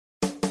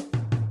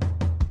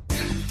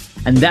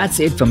And that's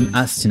it from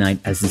us tonight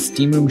as the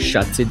Steam Room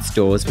shuts its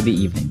doors for the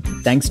evening.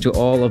 Thanks to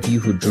all of you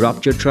who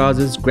dropped your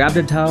trousers, grabbed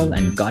a towel,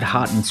 and got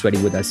hot and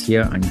sweaty with us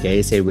here on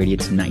KSA Radio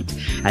tonight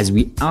as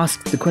we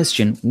ask the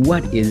question,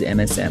 what is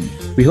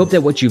MSM? We hope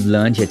that what you've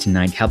learned here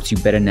tonight helps you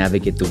better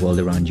navigate the world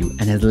around you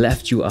and has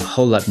left you a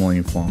whole lot more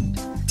informed.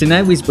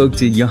 Tonight we spoke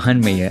to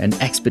Johan Meyer, an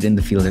expert in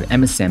the field of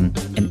MSM,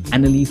 and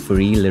Annalie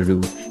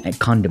Fourie-Leroux, a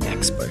condom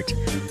expert.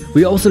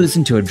 We also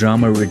listened to a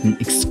drama written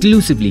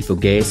exclusively for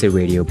KSA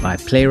Radio by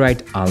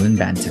playwright Arlen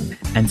Bantam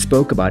and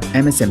spoke about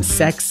MSM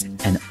sex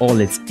and all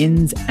its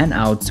ins and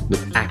outs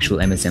with actual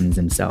MSMs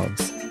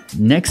themselves.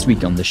 Next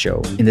week on the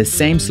show, in the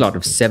same slot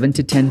of 7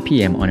 to 10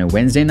 p.m. on a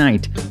Wednesday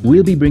night,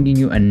 we'll be bringing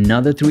you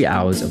another 3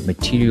 hours of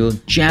material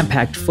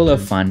jam-packed full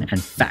of fun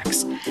and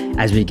facts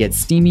as we get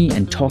steamy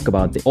and talk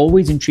about the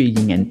always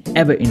intriguing and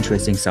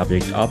ever-interesting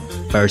subject of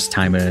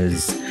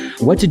first-timers.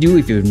 What to do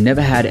if you've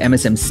never had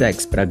MSM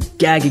sex but are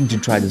gagging to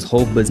try this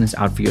whole business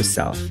out for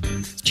yourself.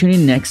 Tune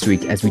in next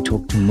week as we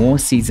talk to more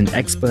seasoned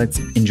experts,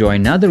 enjoy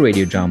another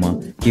radio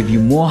drama, give you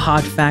more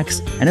hard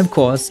facts, and of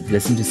course,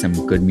 listen to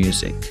some good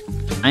music.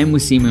 I'm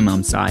Wasim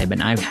Imam Saib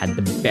and I've had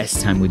the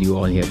best time with you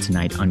all here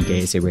tonight on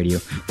KSA Radio.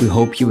 We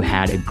hope you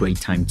had a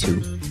great time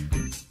too.